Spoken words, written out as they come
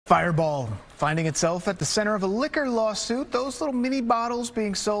Fireball finding itself at the center of a liquor lawsuit. Those little mini bottles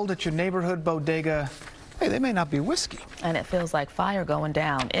being sold at your neighborhood bodega, hey, they may not be whiskey. And it feels like fire going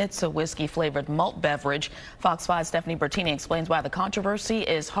down. It's a whiskey-flavored malt beverage. Fox 5's Stephanie Bertini explains why the controversy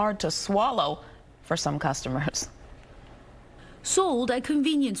is hard to swallow for some customers. Sold at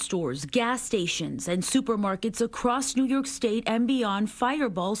convenience stores, gas stations, and supermarkets across New York State and beyond,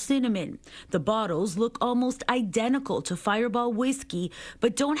 Fireball Cinnamon. The bottles look almost identical to Fireball whiskey,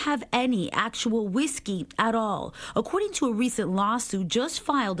 but don't have any actual whiskey at all, according to a recent lawsuit just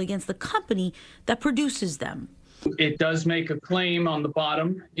filed against the company that produces them. It does make a claim on the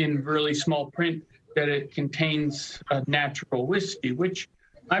bottom in really small print that it contains natural whiskey, which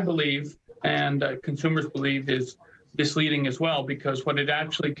I believe and consumers believe is misleading as well, because what it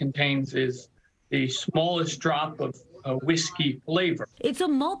actually contains is the smallest drop of whiskey flavor. It's a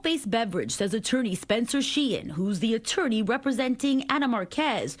malt-based beverage, says attorney Spencer Sheehan, who's the attorney representing Anna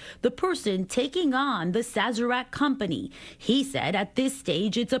Marquez, the person taking on the Sazerac company. He said at this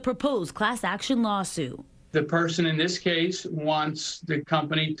stage it's a proposed class action lawsuit. The person in this case wants the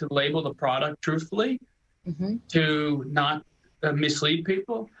company to label the product truthfully, to not mislead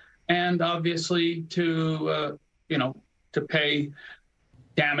people, and obviously to to pay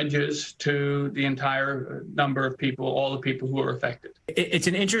damages to the entire number of people, all the people who are affected. It's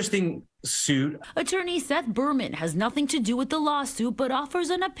an interesting suit. Attorney Seth Berman has nothing to do with the lawsuit, but offers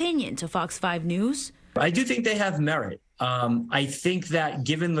an opinion to Fox 5 News. I do think they have merit. I think that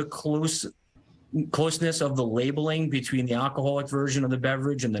given the closeness of the labeling between the alcoholic version of the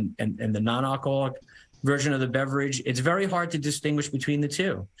beverage and the non-alcoholic version of the beverage, it's very hard to distinguish between the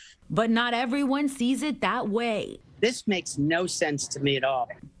two. But not everyone sees it that way. This makes no sense to me at all.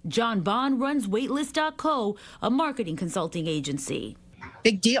 John Bond runs Waitlist.co, a marketing consulting agency.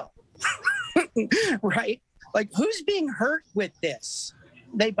 Big deal, right? Like, who's being hurt with this?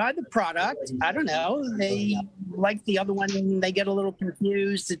 They buy the product. I don't know. They like the other one. They get a little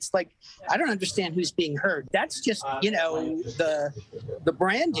confused. It's like, I don't understand who's being hurt. That's just, the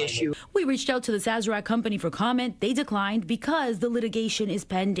brand issue. We reached out to the Sazerac company for comment. They declined because the litigation is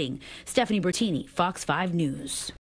pending. Stephanie Bertini, Fox 5 News.